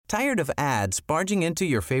Tired of ads barging into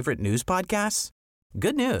your favorite news podcasts?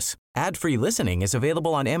 Good news. Ad-free listening is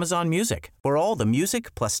available on Amazon Music for all the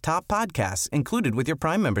music plus top podcasts included with your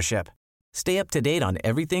Prime membership. Stay up to date on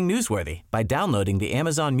everything newsworthy by downloading the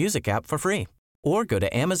Amazon Music app for free or go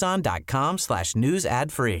to amazon.com/news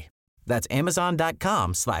ad free. That's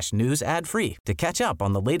amazon.com/news ad free to catch up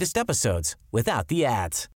on the latest episodes without the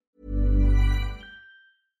ads.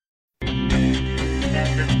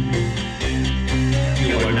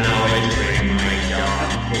 You are now entering my dark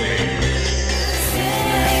place.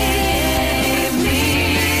 Save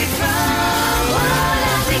me from what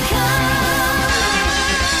I've become.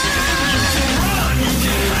 You can run, you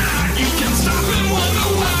can hide, you can stop and wonder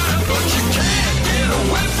why, but you can't get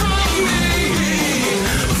away from me.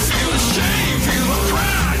 Feel the shame, feel the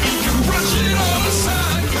pride, you can brush it all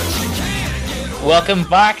aside, but you can't get away. Welcome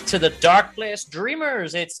back to the Dark Place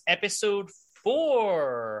Dreamers. It's episode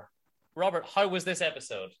 4. Robert, how was this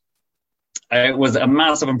episode? It was a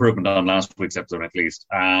massive improvement on last week's episode, at least.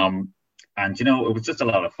 And, you know, it was just a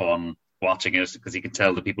lot of fun watching it because you could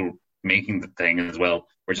tell the people making the thing as well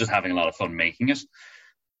were just having a lot of fun making it,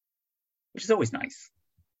 which is always nice.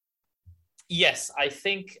 Yes, I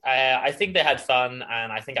think they had fun,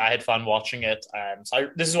 and I think I had fun watching it.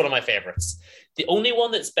 This is one of my favorites. The only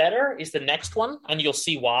one that's better is the next one, and you'll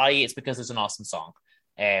see why. It's because it's an awesome song.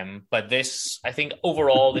 But this, I think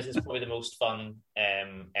overall, this is probably the most fun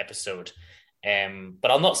episode.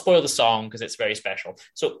 But I'll not spoil the song because it's very special.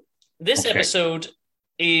 So this episode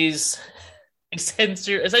is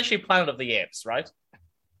essentially Planet of the Apes, right?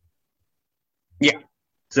 Yeah.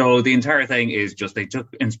 So the entire thing is just they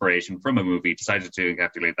took inspiration from a movie, decided to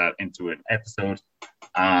encapsulate that into an episode,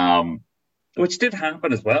 which did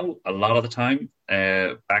happen as well a lot of the time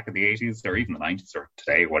back in the 80s or even the 90s or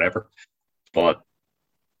today, whatever. But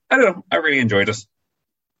I don't know. I really enjoyed it.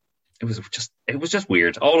 It was just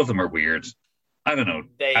weird. All of them are weird. I don't know.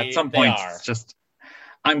 At some point, it's just.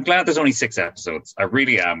 I'm glad there's only 6 episodes. I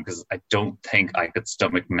really am, because I don't think I could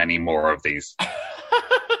stomach many more of these.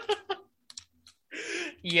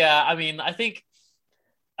 Yeah, I mean, I think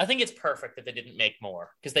it's perfect that they didn't make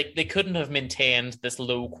more, because they couldn't have maintained this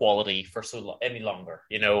low quality for any longer.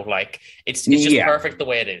 You know, like it's just perfect the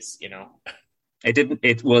way it is. You know.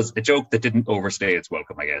 It was a joke that didn't overstay its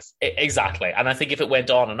welcome, I guess. Exactly. And I think if it went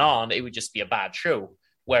on, it would just be a bad show.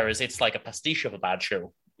 Whereas it's like a pastiche of a bad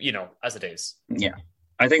show, you know, as it is. Yeah.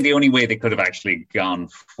 I think the only way they could have actually gone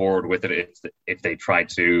forward with it is if they tried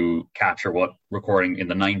to capture what recording in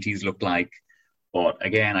the 90s looked like. But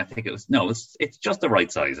again, I think it's just the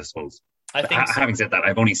right size, I suppose. I think so. Having said that,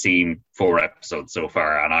 I've only seen 4 episodes so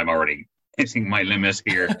far, and I'm already hitting my limit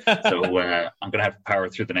here, so I'm gonna have to power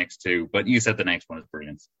through the next 2. But you said the next one is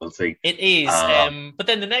brilliant. We'll see. It is, but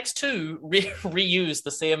then the next 2 reuse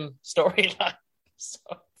the same storyline, so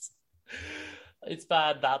it's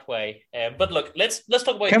bad that way. But look, let's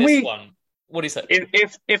talk about this one. What do you say?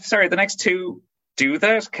 If the next 2 do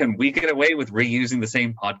that, can we get away with reusing the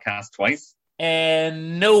same podcast twice?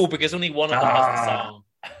 No, because only one of them has the song.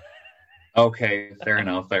 Okay, fair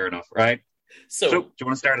enough. Right. So, do you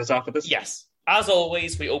want to start us off with this? Yes. As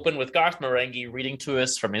always, we open with Garth Marenghi reading to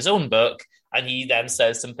us from his own book, and he then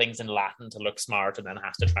says some things in Latin to look smart and then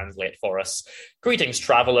has to translate for us. Greetings,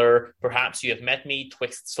 traveller. Perhaps you have met me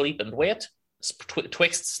twixt sleep and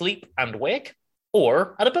wake,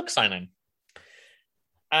 or at a book signing.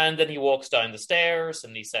 And then he walks down the stairs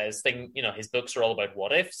and he says, his books are all about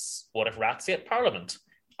what ifs. What if rats ate Parliament?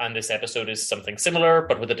 And this episode is something similar,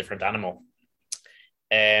 but with a different animal.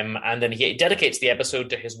 And then he dedicates the episode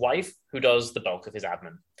to his wife, who does the bulk of his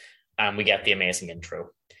admin. And we get the amazing intro.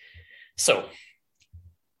 So,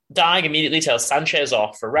 Dag immediately tells Sanchez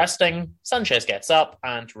off for resting. Sanchez gets up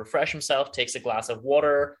and, to refresh himself, takes a glass of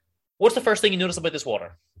water. What's the first thing you notice about this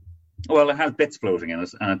water? Well, it has bits floating in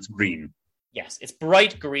it, and it's green. Yes, it's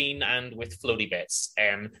bright green and with floaty bits.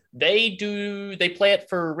 They play it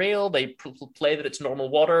for real. They play that it's normal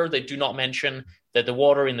water. They do not mention that the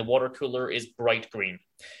water in the water cooler is bright green.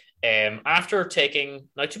 After taking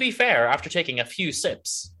a few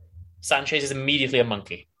sips, Sanchez is immediately a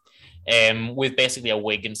monkey, with basically a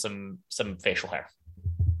wig and some facial hair.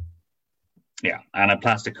 Yeah, and a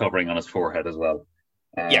plastic covering on his forehead as well.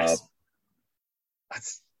 Yes.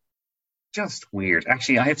 That's just weird.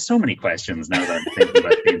 Actually, I have so many questions now that I'm thinking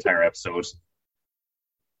about the entire episode.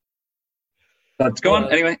 But go on.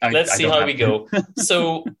 Anyway, let's see how we go.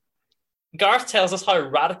 So, Garth tells us how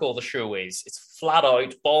radical the show is. It's flat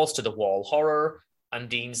out, balls to the wall horror. And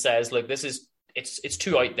Dean says, look, it's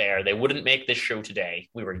too out there. They wouldn't make this show today.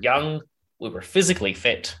 We were young, we were physically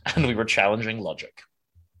fit, and we were challenging logic.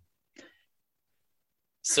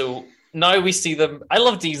 So now we see them. I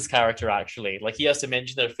love Dean's character, actually. Like, he has to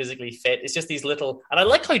mention they're physically fit. It's just these little... And I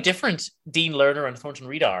like how different Dean Lerner and Thornton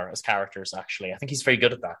Reed are as characters, actually. I think he's very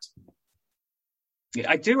good at that. Yeah,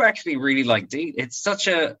 I do actually really like Dean.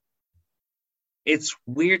 It's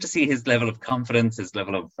weird to see his level of confidence, his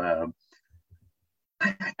level of...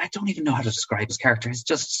 I don't even know how to describe his character.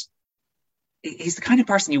 He's the kind of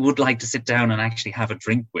person you would like to sit down and actually have a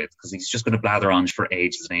drink with, because he's just going to blather on for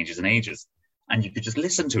ages and ages and ages. And you could just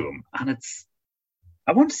listen to him. And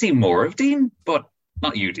I want to see more of Dean, but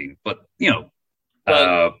not you, Dean, but,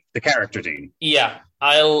 the character Dean. Yeah,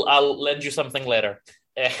 I'll lend you something later.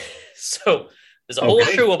 So there's a whole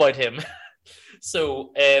show about him.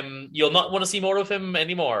 So you'll not want to see more of him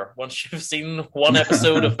anymore once you've seen one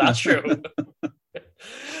episode of that show.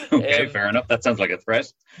 Okay, fair enough. That sounds like a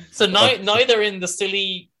threat. So now they're in the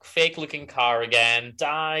silly, fake-looking car again.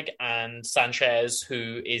 Dag and Sanchez,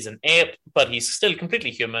 who is an ape, but he's still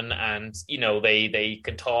completely human, and they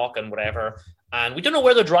can talk and whatever. And we don't know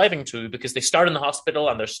where they're driving to because they start in the hospital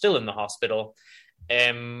and they're still in the hospital.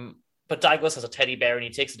 But Douglas has a teddy bear and he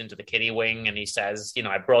takes it into the kiddie wing and he says,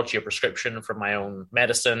 I brought you a prescription for my own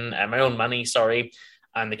medicine, my own money, sorry.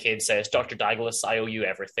 And the kid says, Dr. Douglas, I owe you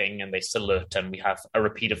everything. And they salute, and we have a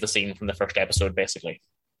repeat of the scene from the first episode, basically.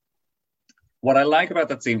 What I like about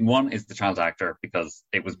that scene, one, is the child actor, because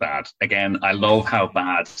it was bad. Again, I love how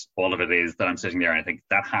bad all of it is, that I'm sitting there and I think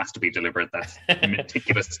that has to be deliberate. That's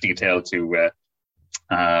meticulous detail to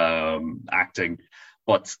acting.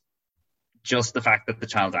 But just the fact that the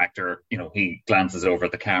child actor, he glances over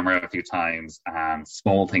at the camera a few times and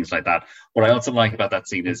small things like that. What I also like about that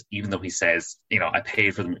scene is, even though he says, I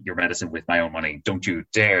paid for your medicine with my own money, don't you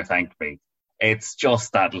dare thank me. It's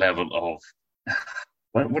just that level of,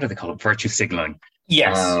 what do they call it? Virtue signaling.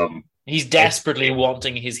 Yes. He's desperately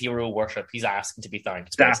wanting his hero worship. He's asking to be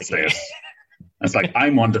thanked, basically. That's it. It's like,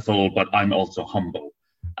 I'm wonderful, but I'm also humble.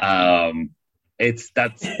 It's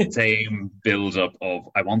that same build-up of,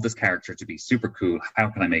 I want this character to be super cool. How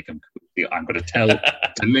can I make him cool? I'm going to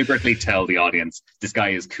deliberately tell the audience, this guy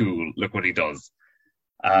is cool. Look what he does.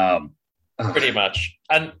 Pretty much.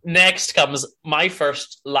 And next comes my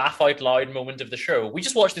first laugh out loud moment of the show. We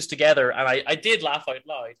just watched this together, and I did laugh out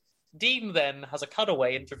loud. Dean then has a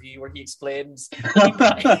cutaway interview where he explains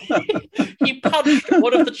he punched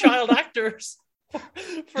one of the child actors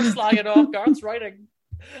for slagging off Garth's writing.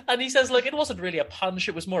 And he says, look, it wasn't really a punch,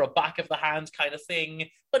 it was more a back of the hand kind of thing.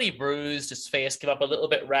 But he bruised, his face came up a little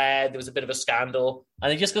bit red, there was a bit of a scandal.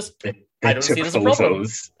 And he just goes, I don't see it as a problem.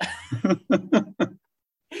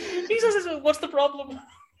 He says, what's the problem?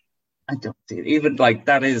 I don't see it. Even like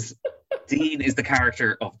that is, Dean is the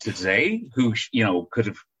character of today who, could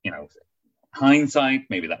have, hindsight,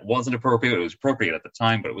 maybe that wasn't appropriate. It was appropriate at the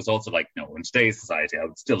time, but it was also like, in today's society, I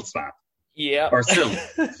would still slap. Yeah. Or still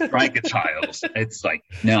strike a child. It's like,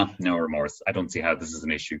 no remorse. I don't see how this is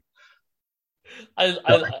an issue.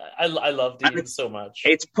 I love Dean so much.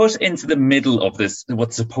 It's put into the middle of this,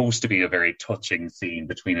 what's supposed to be a very touching scene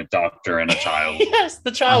between a doctor and a child. Yes,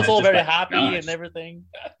 the child's all very happy and everything.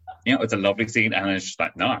 It's a lovely scene, and it's just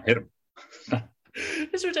like, no, I hit him.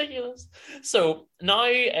 It's ridiculous. So now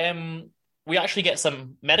we actually get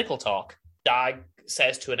some medical talk. Dag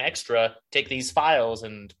says to an extra, take these files,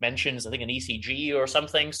 and mentions, I think, an ECG or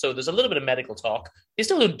something. So there's a little bit of medical talk. They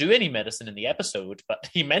still don't do any medicine in the episode, but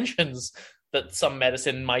he mentions that some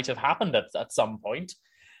medicine might have happened at some point.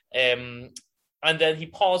 And then he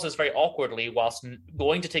pauses very awkwardly whilst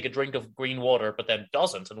going to take a drink of green water, but then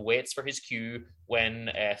doesn't, and waits for his cue when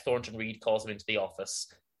Thornton Reed calls him into the office.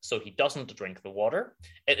 So he doesn't drink the water.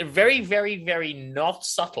 Very, very, very not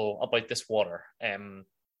subtle about this water.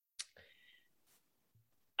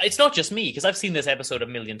 It's not just me, because I've seen this episode a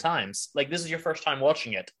million times. Like, this is your first time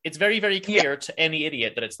watching it. It's very, very clear to any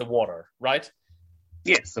idiot that it's the water, right?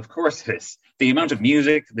 Yes, of course it is. The amount of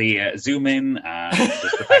music, the zoom in,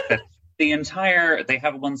 just the fact that they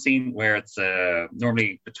have one scene where it's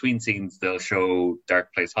normally between scenes they'll show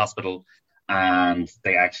Dark Place Hospital, and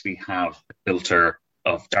they actually have the filter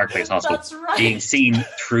of Dark Place Hospital being seen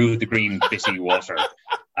through the green bitty water.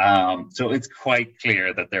 So it's quite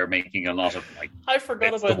clear that they're making a lot of I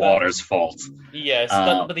forgot about the water's fault. Yes,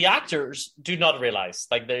 but the actors do not realize.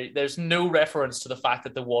 There's no reference to the fact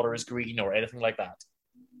that the water is green or anything like that.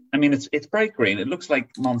 I mean, it's bright green. It looks like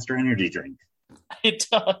Monster Energy drink. It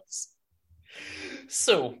does.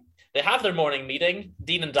 So they have their morning meeting.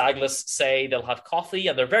 Dean and Douglas say they'll have coffee,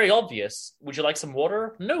 and they're very obvious. Would you like some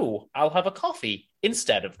water? No, I'll have a coffee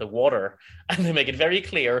instead of the water. And they make it very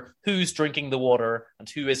clear who's drinking the water and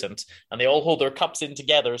who isn't. And they all hold their cups in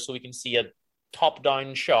together so we can see a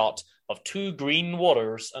top-down shot of 2 green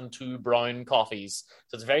waters and 2 brown coffees.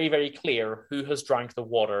 So it's very, very clear who has drank the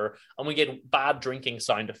water. And we get bad drinking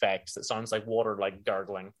sound effects that sounds like water, like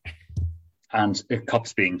gurgling. And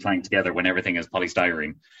cups being clanked together when everything is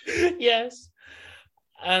polystyrene. Yes.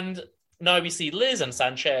 And now we see Liz and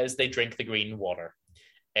Sanchez, they drink the green water.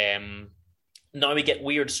 Now we get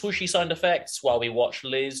weird swooshy sound effects while we watch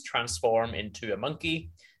Liz transform into a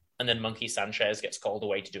monkey. And then Monkey Sanchez gets called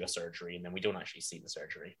away to do a surgery, and then we don't actually see the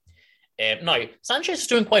surgery. Now, Sanchez is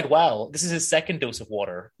doing quite well. This is his second dose of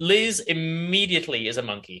water. Liz immediately is a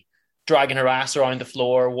monkey, dragging her ass around the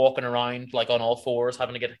floor, walking around like on all fours,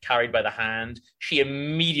 having to get carried by the hand. She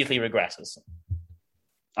immediately regresses.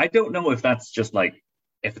 I don't know if that's just like,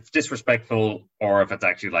 if it's disrespectful or if it's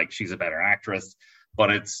actually like she's a better actress,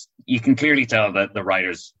 but you can clearly tell that the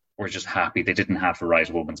writers were just happy they didn't have to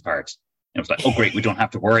write a woman's part. It was like, oh, great, we don't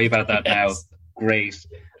have to worry about that now. Great.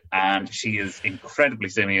 And she is incredibly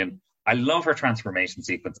simian. I love her transformation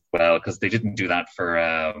sequence as well, because they didn't do that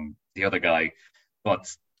for the other guy. But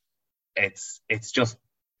it's just,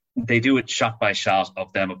 they do it shot by shot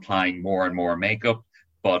of them applying more and more makeup,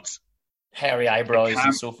 but hairy eyebrows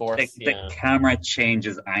and so forth. The camera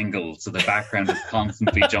changes angles, so the background is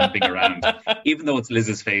constantly jumping around. Even though it's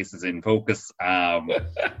Liz's face is in focus, I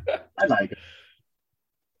like it.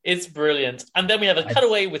 It's brilliant. And then we have a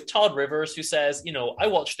cutaway with Todd Rivers, who says, I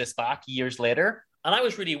watched this back years later, and I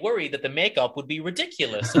was really worried that the makeup would be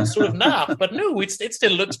ridiculous and sort of naff, but no, it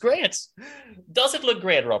still looks great. Does it look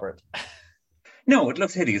great, Robert? No, it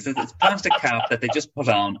looks hideous. It's plastic cap that they just put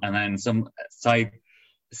on, and then some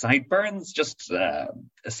sideburns just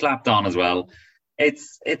slapped on as well.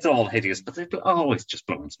 It's all hideous, but they're always just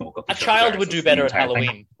blowing smoke up. A child would do better at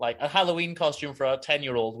Halloween. Like a Halloween costume for a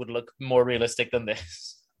 10-year-old would look more realistic than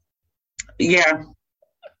this. Yeah.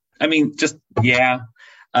 I mean, what's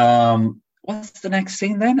the next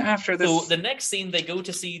scene then after this? So the next scene, they go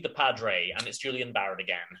to see the Padre, and it's Julian Barrett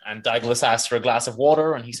again. And Douglas asks for a glass of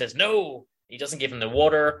water, and he says no. He doesn't give him the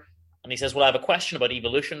water. And he says, well, I have a question about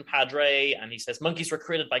evolution, Padre. And he says, monkeys were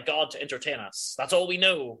created by God to entertain us. That's all we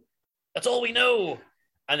know. That's all we know.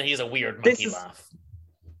 And then he has a weird monkey laugh.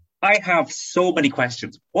 I have so many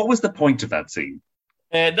questions. What was the point of that scene?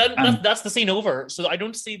 That's the scene over. So I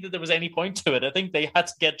don't see that there was any point to it. I think they had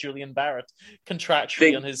to get Julian Barrett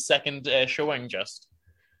contractually on his second showing just.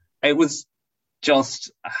 It was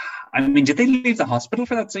just, I mean, did they leave the hospital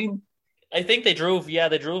for that scene? I think they drove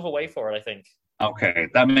away for it, I think. Okay,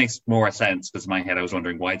 that makes more sense, because in my head I was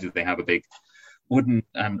wondering, why did they have a big wooden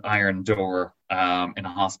and iron door in a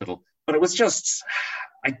hospital? But it was just,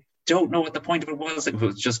 I don't know what the point of it was. It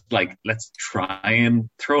was just like, let's try and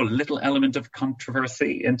throw a little element of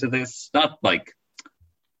controversy into this, not like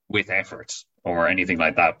with effort or anything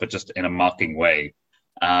like that, but just in a mocking way.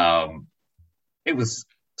 It was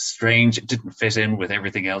strange. It didn't fit in with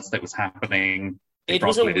everything else that was happening. It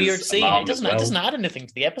was a weird scene. It doesn't add anything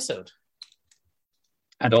to the episode.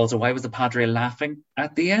 And also, why was the Padre laughing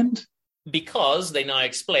at the end? Because they now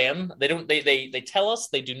explain, they tell us,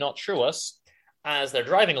 they do not show us. As they're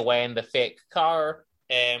driving away in the fake car,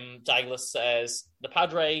 Douglas says, the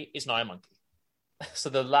Padre is now a monkey. So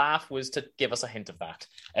the laugh was to give us a hint of that.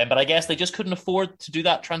 But I guess they just couldn't afford to do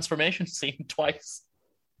that transformation scene twice.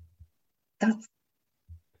 How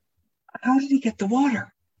did he get the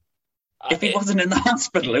water? If he wasn't in the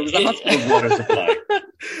hospital, it was the hospital's water supply.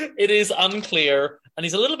 It is unclear, and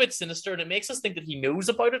he's a little bit sinister, and it makes us think that he knows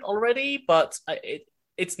about it already, but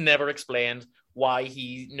it's never explained why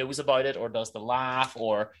he knows about it, or does the laugh,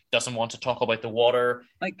 or doesn't want to talk about the water.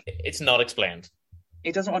 Like, it's not explained.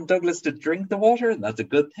 He doesn't want Douglas to drink the water, and that's a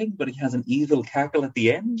good thing, but he has an evil cackle at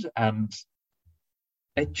the end, and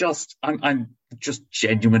I'm just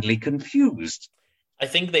genuinely confused. I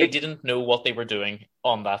think they didn't know what they were doing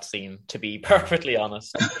on that scene, to be perfectly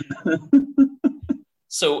honest.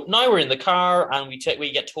 So now we're in the car, and we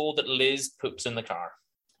get told that Liz poops in the car.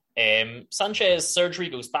 Sanchez's surgery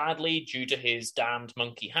goes badly due to his damned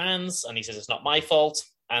monkey hands, and he says it's not my fault.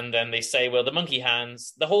 And then they say, well, the monkey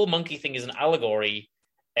hands, the whole monkey thing is an allegory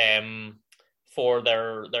for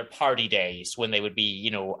their party days when they would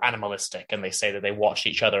be, animalistic, and they say that they watched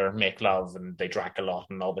each other make love and they drank a lot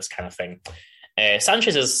and all this kind of thing.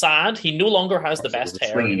 Sanchez is sad. He no longer has the best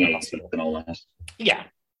hair in the hospital. And all that. Yeah.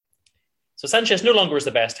 So Sanchez no longer has the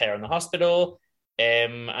best hair in the hospital.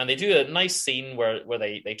 And they do a nice scene where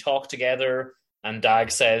they talk together, and Dag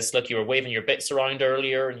says, look, you were waving your bits around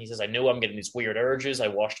earlier. And he says, I know I'm getting these weird urges. I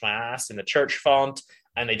washed my ass in the church font.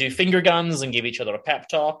 And they do finger guns and give each other a pep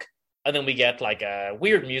talk. And then we get like a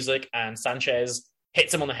weird music, and Sanchez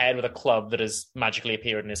hits him on the head with a club that has magically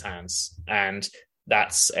appeared in his hands. And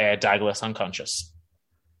that's Douglas unconscious.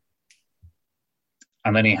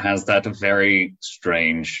 And then he has that very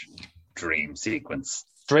strange dream sequence.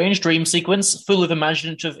 Strange dream sequence full of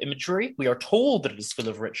imaginative imagery. We are told that it is full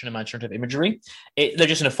of rich and imaginative imagery. They're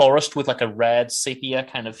just in a forest with like a red sepia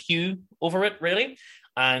kind of hue over it, really.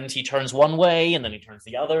 And he turns one way and then he turns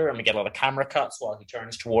the other, and we get a lot of camera cuts while he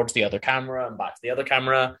turns towards the other camera and back to the other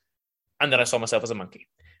camera. And then I saw myself as a monkey.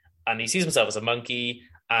 And he sees himself as a monkey,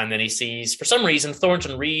 and then he sees, for some reason,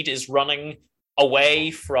 Thornton Reed is running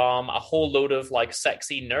away from a whole load of like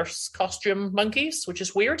sexy nurse costume monkeys, which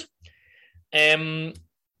is weird. And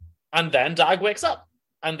then Dag wakes up,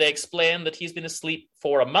 and they explain that he's been asleep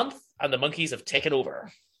for a month, and the monkeys have taken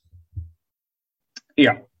over.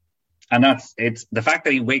 Yeah, and it's the fact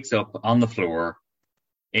that he wakes up on the floor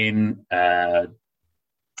in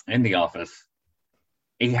the office.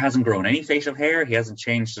 He hasn't grown any facial hair. He hasn't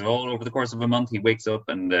changed at all over the course of a month. He wakes up,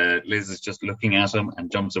 and Liz is just looking at him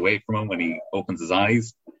and jumps away from him when he opens his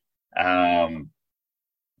eyes. But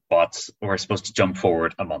we're supposed to jump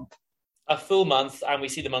forward a month. A full month, and we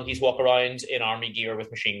see the monkeys walk around in army gear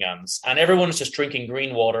with machine guns, and everyone is just drinking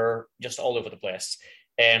green water just all over the place.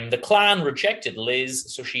 The clan rejected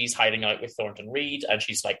Liz, so she's hiding out with Thornton Reed, and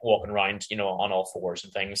she's like walking around, on all fours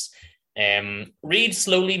and things. Reed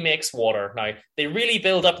slowly makes water. Now, they really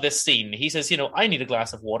build up this scene. He says, I need a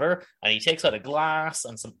glass of water, and he takes out a glass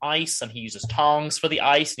and some ice, and he uses tongs for the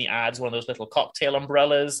ice, and he adds one of those little cocktail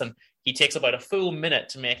umbrellas, and he takes about a full minute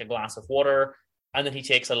to make a glass of water. And then he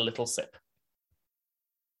takes a little sip.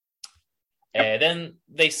 Then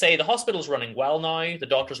they say the hospital's running well now. The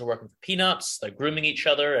doctors are working for peanuts. They're grooming each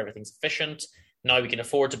other. Everything's efficient. Now we can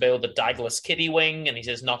afford to build the Douglas kiddie wing. And he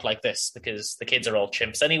says, not like this, because the kids are all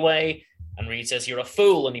chimps anyway. And Reed says, you're a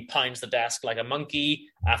fool. And he pounds the desk like a monkey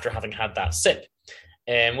after having had that sip,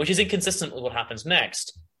 which is inconsistent with what happens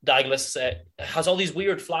next. Douglas has all these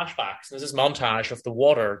weird flashbacks. There's this montage of the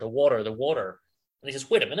water. And he says,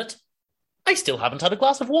 wait a minute. I still haven't had a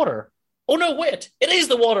glass of water. Oh no, wait, it is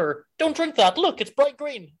the water. Don't drink that. Look, it's bright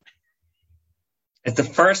green. It's the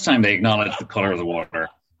first time they acknowledge the colour of the water.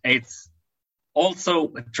 It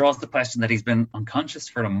draws the question that he's been unconscious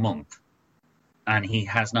for a month and he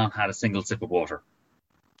has not had a single sip of water.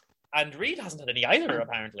 And Reed hasn't had any either,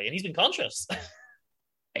 apparently, and he's been conscious.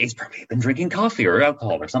 He's probably been drinking coffee or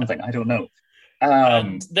alcohol or something. I don't know.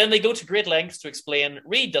 And then they go to great lengths to explain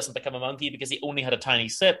Reed doesn't become a monkey because he only had a tiny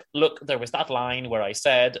sip. Look, there was that line where I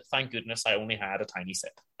said, thank goodness I only had a tiny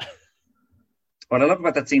sip. What I love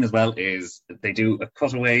about that scene as well is they do a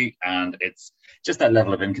cutaway, and it's just that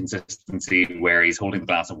level of inconsistency where he's holding the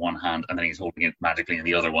glass in one hand and then he's holding it magically in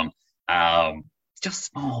the other one. Just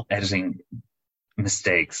small editing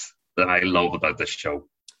mistakes that I love about this show.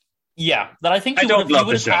 Yeah, that I think I don't love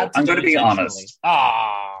the show. I'm going to be honest.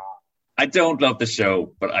 I don't love the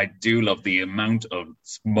show, but I do love the amount of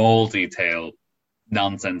small detail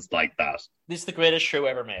nonsense like that. This is the greatest show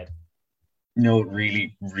ever made. No, it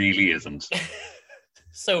really, really isn't.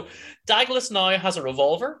 So Douglas now has a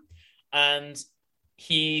revolver, and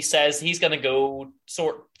he says he's going to go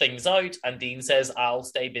sort things out, and Dean says, I'll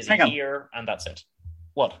stay busy here, and that's it.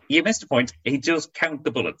 What? You missed a point. He just counts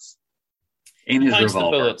the bullets in his counts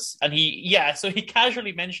revolver. The bullets, and so he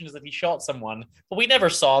casually mentions that he shot someone, but we never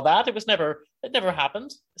saw that. It never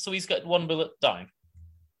happened. So he's got one bullet down.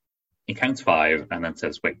 He counts 5 and then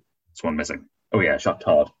says, wait, there's one missing. Oh yeah, I shot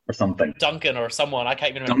Todd or something. Duncan or someone. I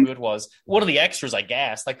can't even remember who it was. One of the extras, I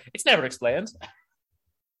guess. Like, it's never explained.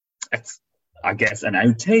 It's, I guess, an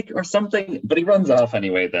outtake or something, but he runs off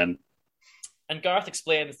anyway then. And Garth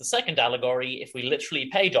explains the second allegory: if we literally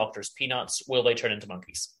pay doctors peanuts, will they turn into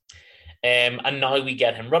monkeys? And now we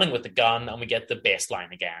get him running with the gun, and we get the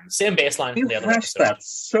baseline again. Same baseline from the other episode. You that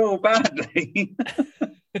so badly.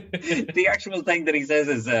 The actual thing that he says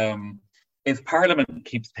is, if Parliament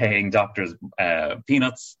keeps paying doctors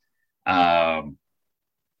peanuts,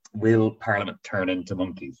 will Parliament turn into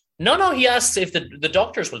monkeys? No, he asks if the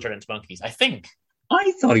doctors will turn into monkeys, I think.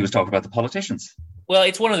 I thought he was talking about the politicians. Well,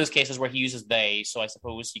 it's one of those cases where he uses they, so I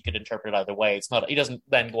suppose you could interpret it either way. It's not. He doesn't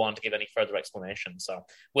then go on to give any further explanation, so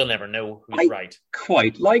we'll never know who's right.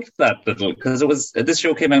 Quite liked that little, because this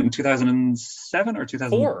show came out in 2007 or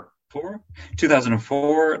 2004?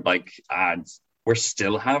 2004, and we're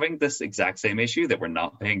still having this exact same issue that we're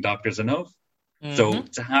not paying doctors enough. Mm-hmm. So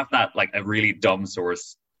to have that, a really dumb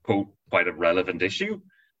source quote quite a relevant issue,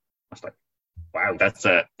 I was like, wow, that's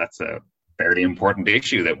a fairly important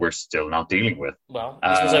issue that we're still not dealing with. Well,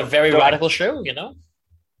 this was a very radical show,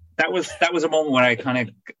 That was a moment when I kind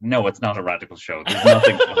of, no, it's not a radical show. There's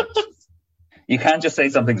nothing. You can't just say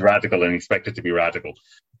something's radical and expect it to be radical.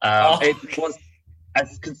 It was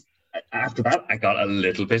after that, I got a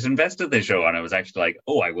little bit invested in the show, and I was actually like,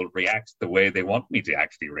 "Oh, I will react the way they want me to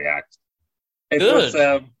actually react." It was.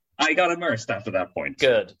 Good. I got immersed after that point.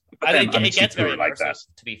 Good. But I then think I'm a it gets cheap very guru like immersive,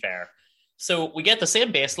 that. to be fair. So we get the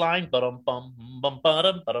same baseline, bum bum bum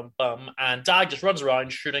bum bum bum, and Dag just runs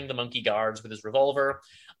around shooting the monkey guards with his revolver.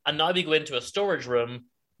 And now we go into a storage room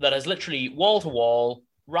that has literally wall to wall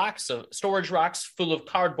storage racks full of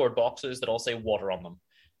cardboard boxes that all say water on them.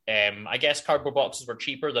 I guess cardboard boxes were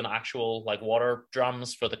cheaper than actual like water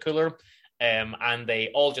drums for the cooler. And they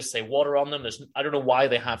all just say water on them. I don't know why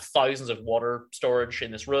they have thousands of water storage in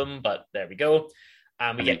this room, but there we go.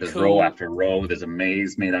 And we get there's cool, row after row. There's a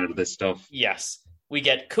maze made out of this stuff. yes, we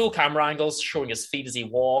get cool camera angles showing his feet as he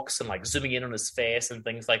walks and like zooming in on his face and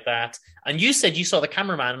things like that. And you said you saw the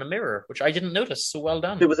cameraman in a mirror, which I didn't notice. So well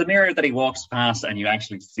done. There was a mirror that he walks past, and you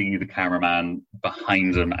actually see the cameraman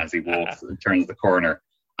behind him as he walks and turns the corner.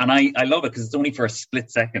 And I love it because it's only for a split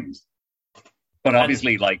second. But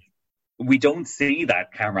obviously, like, we don't see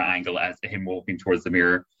that camera angle as him walking towards the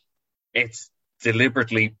mirror. It's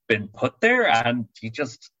deliberately been put there, and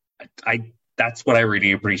that's what I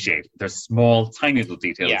really appreciate. There's small, tiny little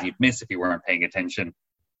details you'd miss if you weren't paying attention.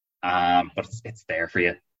 But it's there for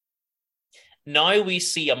you. Now we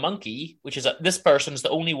see a monkey, which is this person's the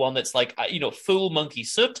only one that's like, full monkey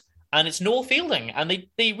suit. And it's Noel Fielding, and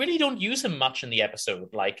they really don't use him much in the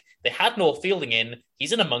episode. Like, they had Noel Fielding in,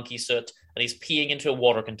 he's in a monkey suit, and he's peeing into a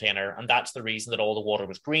water container, and that's the reason that all the water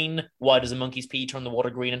was green. Why does a monkey's pee turn the water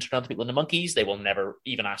green and turn other people into monkeys? They will never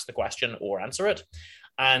even ask the question or answer it.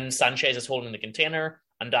 And Sanchez is holding the container,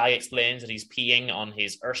 and Dai explains that he's peeing on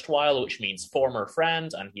his erstwhile, which means former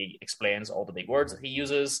friend, and he explains all the big words that he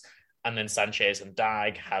uses. And then Sanchez and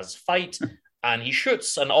Dag has fight, and he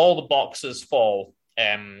shoots, and all the boxes fall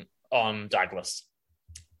on Douglas.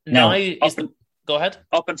 Go ahead.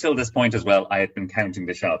 Up until this point as well, I had been counting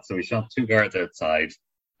the shots. So he shot 2 guards outside,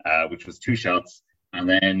 which was 2 shots. And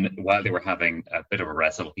then while they were having a bit of a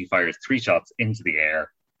wrestle, he fires 3 shots into the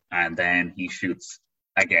air, and then he shoots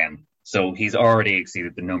again. So he's already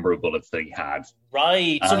exceeded the number of bullets that he had.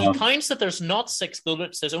 Right. So he counts that there's not 6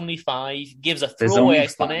 bullets, there's only 5, gives a throwaway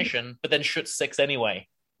explanation, but then shoots 6 anyway.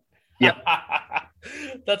 Yeah.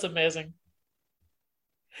 That's amazing.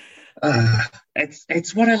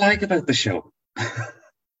 It's what I like about the show.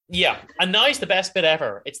 Yeah, and now it's the best bit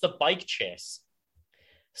ever. It's the bike chase.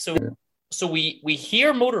 So we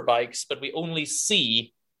hear motorbikes, but we only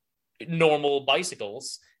see normal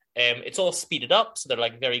bicycles. It's all speeded up, so they're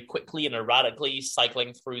like very quickly and erratically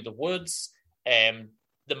cycling through the woods.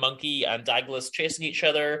 The monkey and Douglas chasing each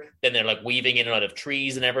other. Then they're like weaving in and out of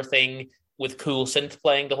trees and everything with cool synth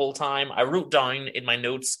playing the whole time. I wrote down in my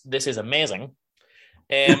notes, "This is amazing."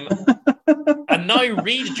 And now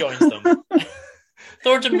Reed joins them.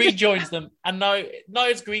 Thornton Reed joins them, and now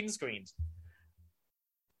it's green screened.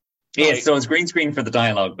 Yeah, so it's green screen for the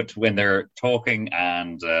dialogue, but when they're talking,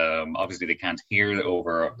 and obviously they can't hear it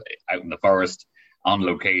over out in the forest on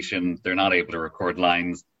location, they're not able to record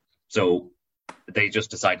lines, so they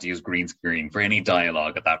just decide to use green screen for any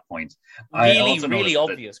dialogue at that point. Really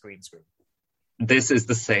obvious green screen. This is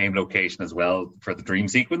the same location as well for the dream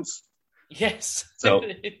sequence. Yes. So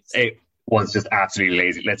it was just absolutely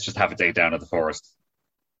lazy. Let's just have a day down at the forest.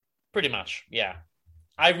 Pretty much, yeah.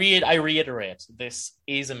 I reiterate, this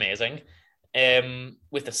is amazing.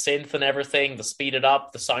 With the synth and everything, the speeded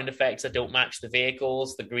up, the sound effects that don't match the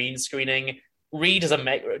vehicles, the green screening. Reed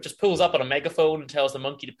just pulls up on a megaphone and tells the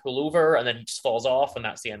monkey to pull over, and then he just falls off, and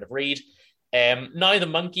that's the end of Reed. Now the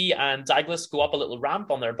monkey and Douglas go up a little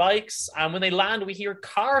ramp on their bikes, and when they land, we hear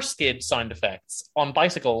car skid sound effects on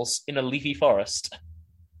bicycles in a leafy forest.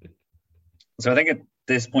 So I think at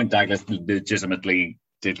this point, Douglas legitimately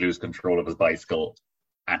did lose control of his bicycle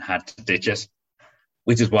and had to ditch it,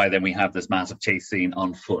 which is why then we have this massive chase scene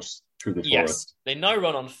on foot through the forest. Yes, they now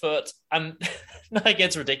run on foot, and now it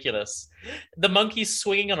gets ridiculous. The monkey's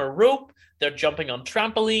swinging on a rope, they're jumping on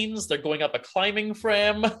trampolines, they're going up a climbing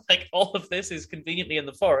frame, like all of this is conveniently in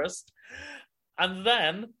the forest. And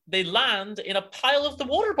then they land in a pile of the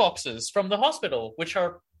water boxes from the hospital, which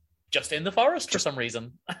are just in the forest for some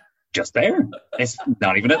reason. Just there. It's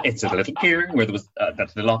not even it's a little clearing where there was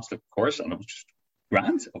that little obstacle course, and it was just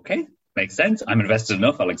grand. Okay, makes sense. I'm invested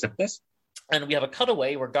enough. I'll accept this. And we have a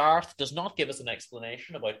cutaway where Garth does not give us an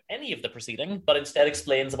explanation about any of the proceeding, but instead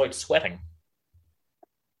explains about sweating.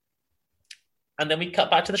 And then we cut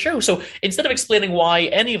back to the show. So instead of explaining why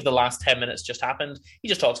any of the last 10 minutes just happened, he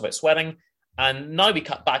just talks about sweating. And now we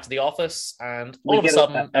cut back to the office, and all of a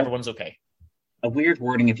sudden, everyone's okay. A weird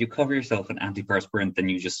wording: if you cover yourself in antiperspirant, then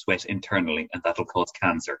you just sweat internally, and that'll cause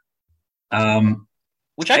cancer.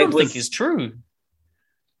 Which I don't think is true.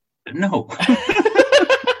 No.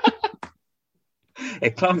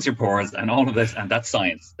 It clogs your pores and all of this, and that's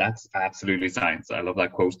science. That's absolutely science. I love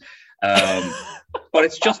that quote. But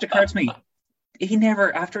it's just occurred to me, he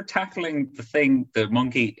never, after tackling the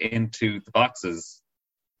monkey into the boxes,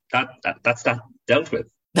 that's not dealt with.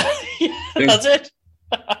 That's it.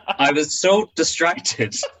 I was so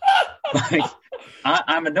distracted. Like,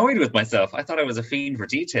 I'm annoyed with myself. I thought I was a fiend for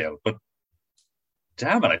detail, but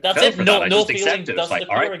damn it, I That's fell it. for No, that. I no just feeling accepted it. It's doesn't like,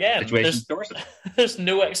 all occur right, again. situation sorted. There's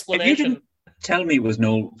no If you explanation. didn't tell me it was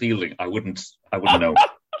no feeling, I wouldn't know.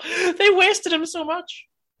 They wasted him so much.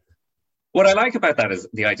 What I like about that is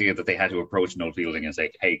the idea that they had to approach Noel Fielding and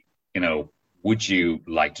say, hey, would you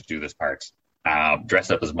like to do this part?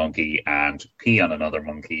 Dress up as a monkey and pee on another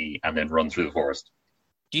monkey and then run through the forest.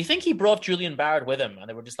 Do you think he brought Julian Bard with him and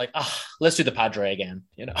they were just like, let's do the Padre again,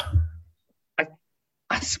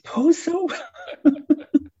 I suppose so.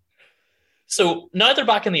 So now they're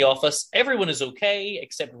back in the office. Everyone is okay,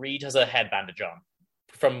 except Reed has a head bandage on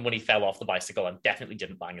from when he fell off the bicycle and definitely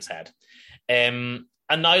didn't bang his head. And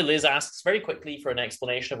now Liz asks very quickly for an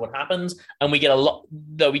explanation of what happens, and we get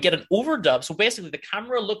we get an overdub. So basically, the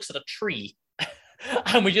camera looks at a tree,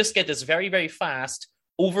 and we just get this very, very fast,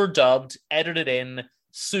 overdubbed, edited in,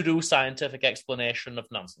 pseudo-scientific explanation of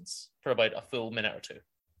nonsense for about a full minute or two.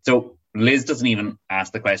 So Liz doesn't even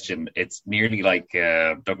ask the question. It's nearly like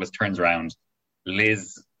Douglas turns around.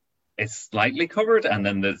 Liz is slightly covered, and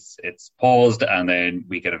then it's paused, and then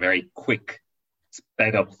we get a very quick,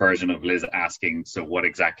 sped up version of Liz asking, so what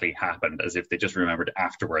exactly happened, as if they just remembered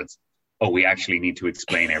afterwards, oh, we actually need to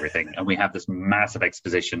explain everything. And we have this massive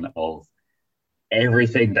exposition of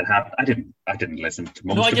everything that happened. I didn't listen to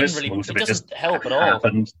most of it. Most of it just help at all.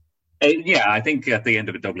 happened. Yeah, I think at the end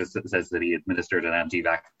of it, Douglas says that he administered an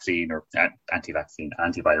anti-vaccine or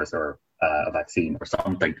antivirus or a vaccine or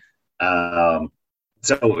something.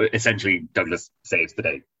 So essentially, Douglas saves the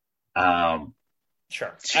day.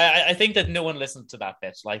 Sure. I think that no one listened to that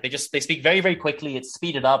bit. Like they speak very, very quickly. It's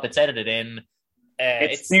speeded up. It's edited in.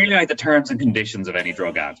 It's nearly like the terms and conditions of any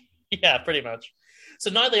drug ad. Yeah, pretty much. So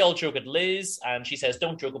now they all joke at Liz, and she says,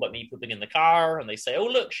 don't joke about me pooping in the car. And they say, oh,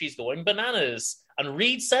 look, she's going bananas. And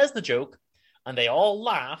Reed says the joke, and they all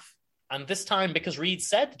laugh. And this time, because Reed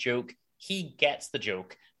said the joke, he gets the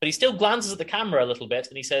joke. But he still glances at the camera a little bit,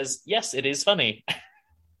 and he says, yes, it is funny.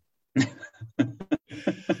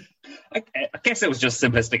 I guess it was just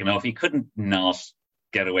simplistic enough. He couldn't not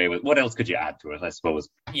get away with. What else could you add to it, I suppose?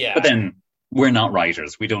 Yeah. But then we're not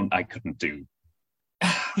writers. I couldn't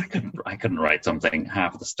write something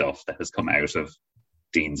half of the stuff that has come out of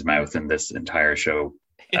Dean's mouth in this entire show.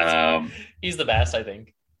 He's the best, I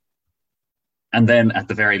think. And then at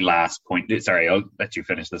the very last point, sorry, I'll let you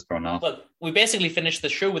finish this, Bronald. Well, we basically finished the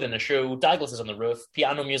show within the show. Douglas is on the roof,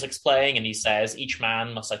 piano music's playing, and he says each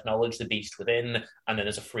man must acknowledge the beast within, and then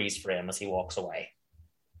there's a freeze frame as he walks away.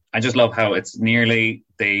 I just love how it's nearly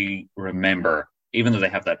they remember, even though they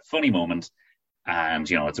have that funny moment, and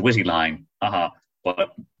it's a witty line, but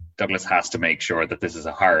Douglas has to make sure that this is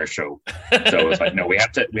a horror show. So it's like, no, we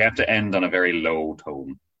have to end on a very low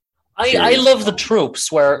tone. I love the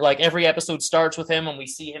tropes where like every episode starts with him and we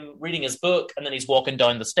see him reading his book and then he's walking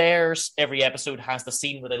down the stairs. Every episode has the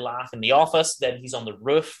scene where they laugh in the office. Then he's on the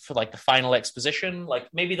roof for like the final exposition. Like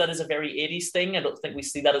maybe that is a very 80s thing. I don't think we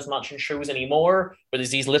see that as much in shows anymore, where there's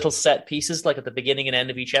these little set pieces like at the beginning and end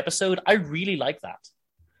of each episode. I really like that.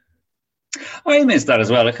 I miss that as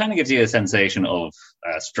well. It kind of gives you a sensation of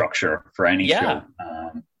structure for any show.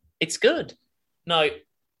 It's good. Now,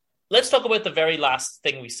 let's talk about the very last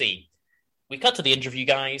thing we see. We cut to the interview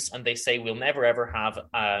guys, and they say we'll never, ever have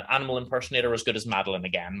an animal impersonator as good as Madeline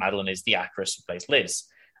again. Madeline is the actress who plays Liz.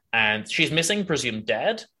 And she's missing, presumed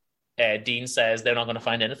dead. Dean says they're not going to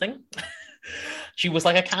find anything. She was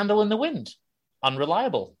like a candle in the wind.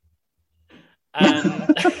 Unreliable.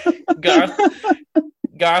 And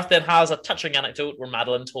Garth then has a touching anecdote where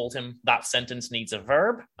Madeline told him that sentence needs a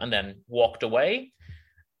verb and then walked away.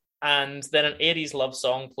 And then an 80s love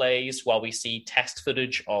song plays while we see test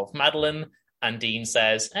footage of Madeline, and Dean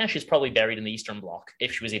says, she's probably buried in the Eastern Bloc,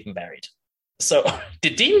 if she was even buried. So,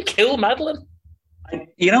 did Dean kill Madeline?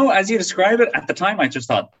 As you describe it, at the time I just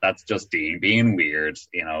thought, that's just Dean being weird.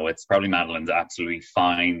 It's probably Madeline's absolutely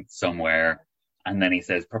fine somewhere. And then he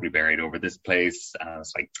says, probably buried over this place. And I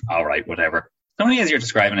was like, all right, whatever. Something as you're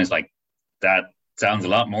describing is like, that sounds a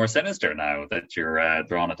lot more sinister now that you're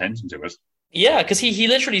drawing attention to it. Yeah, because he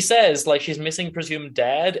literally says, like, she's missing, presumed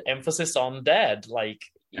dead, emphasis on dead. Like,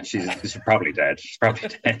 she's probably dead. She's probably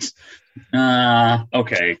dead.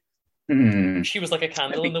 Okay. She was like a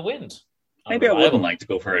candle in the wind. Maybe I wouldn't like to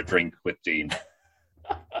go for a drink with Dean.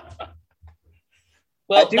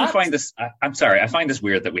 Well, I do find this. I'm sorry. I find this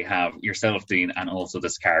weird that we have yourself, Dean, and also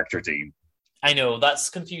this character, Dean. I know that's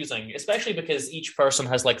confusing, especially because each person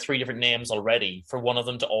has like 3 different names already. For one of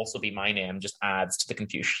them to also be my name just adds to the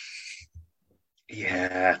confusion.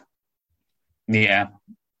 Yeah.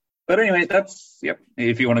 But anyway, that's yep.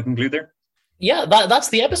 If you want to conclude there. Yeah, that's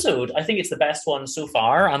the episode. I think it's the best one so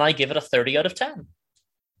far, and I give it a 30 out of 10.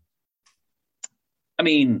 I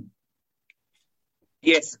mean,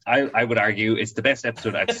 yes, I would argue it's the best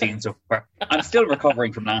episode I've seen so far. I'm still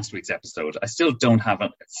recovering from last week's episode. I still don't have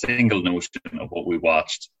a single notion of what we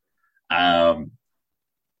watched. Yeah,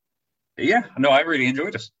 no, I really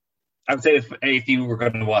enjoyed it. I would say if you were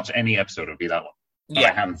going to watch any episode, it would be that one. But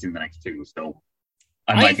I haven't seen the next 2, so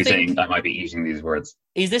I might be eating these words.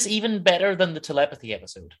 Is this even better than the telepathy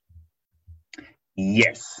episode?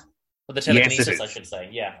 Yes. Or the telekinesis, Yes, it is. I should say.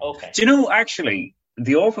 Yeah, okay. Do you know, actually,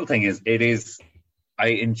 the awful thing is, I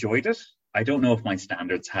enjoyed it. I don't know if my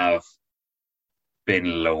standards have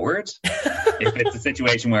been lowered. If it's a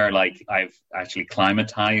situation where, like, I've actually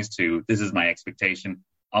climatized to, this is my expectation.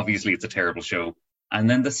 Obviously, it's a terrible show. And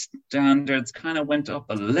then the standards kind of went up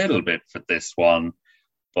a little bit for this one.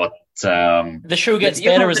 But The show gets you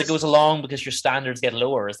know, better as it this- goes along because your standards get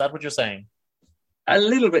lower. Is that what you're saying? a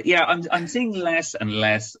little bit, yeah. I'm seeing less and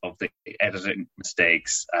less of the editing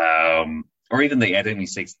mistakes, or even the editing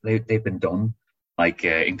mistakes. They've been done, like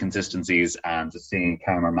inconsistencies and just seeing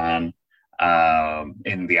cameraman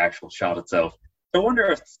in the actual shot itself. So I wonder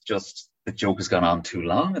if it's just the joke has gone on too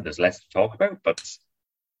long and there's less to talk about. But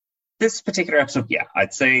this particular episode, yeah,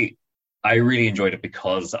 I'd say I really enjoyed it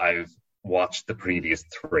because I've watched the previous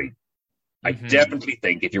 3. I Mhm. definitely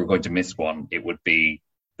think if you were going to miss one, it would be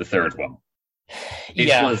the 3rd one. It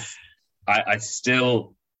Yeah. was. I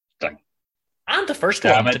still like. And the first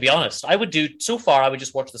Damn one, it. to be honest. I would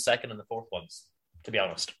just watch the 2nd and the 4th ones, to be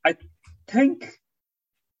honest. I think.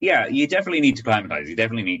 Yeah, you definitely need to climatize. You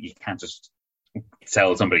can't just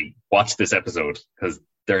tell somebody watch this episode because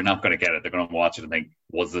they're not going to get it. They're going to watch it and think,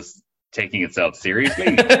 was this taking itself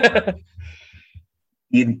seriously?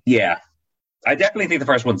 Yeah, I definitely think the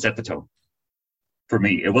first one set the tone for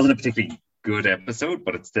me. It wasn't a particularly good episode,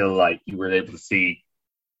 but it's still like you were able to see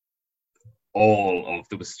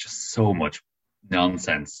there was just so much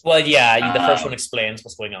nonsense. Well, yeah, the first Um, one explains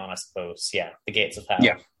what's going on, I suppose. Yeah, the gates of hell.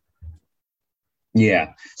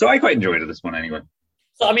 Yeah. So I quite enjoyed this one anyway.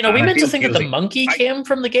 So, I mean, are we And I meant to feel think that the guilty. monkey came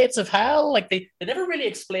from the gates of hell? Like, they never really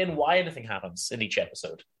explain why anything happens in each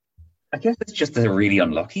episode. I guess it's just that they're really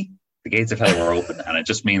unlucky. The gates of hell were open, and it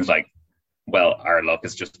just means like, well, our luck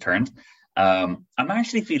has just turned. I'm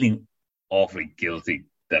actually feeling awfully guilty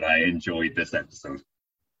that I enjoyed this episode.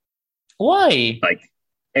 Why? Like,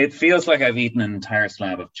 it feels like I've eaten an entire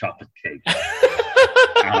slab of chocolate cake,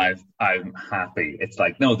 and I'm happy. It's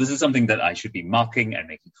like, no, this is something that I should be mocking and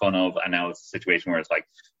making fun of, and now it's a situation where it's like,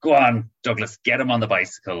 go on, Douglas, get him on the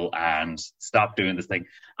bicycle and stop doing this thing.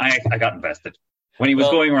 I got invested when he was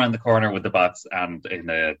Well- going around the corner with the box and in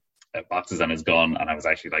the boxes and his gun, and I was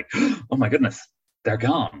actually like, oh my goodness, they're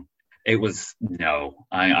gone. It was no,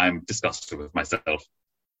 I'm disgusted with myself.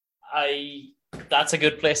 That's a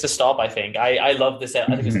good place to stop, I think. I love this. I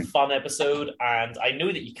think it's a fun episode, and I know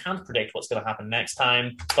that you can't predict what's going to happen next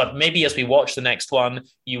time, but maybe as we watch the next one,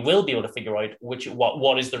 you will be able to figure out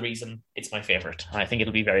what is the reason it's my favorite. I think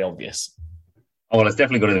it'll be very obvious. Oh, well, it's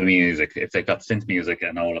definitely going to be music if they've got synth music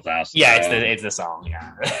and all of that. Yeah, it's the song,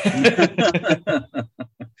 yeah.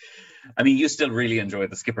 I mean, you still really enjoyed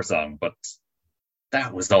the Skipper song, but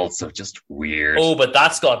that was also just weird. Oh, but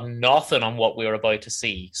that's got nothing on what we're about to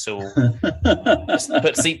see. So just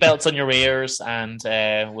put seatbelts on your ears and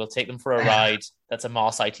we'll take them for a ride. That's a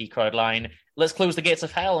Moss IT crowd line. Let's close the gates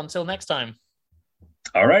of hell until next time.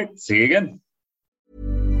 All right, see you again.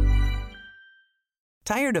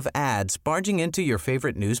 Tired of ads barging into your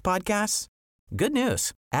favorite news podcasts? Good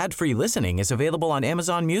news. Ad-free listening is available on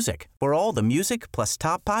Amazon Music for all the music plus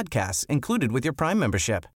top podcasts included with your Prime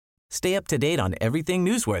membership. Stay up to date on everything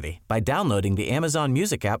newsworthy by downloading the Amazon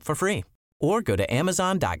Music app for free or go to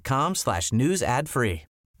amazon.com/news ad free.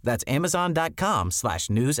 That's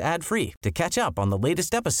amazon.com/news ad free to catch up on the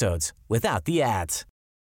latest episodes without the ads.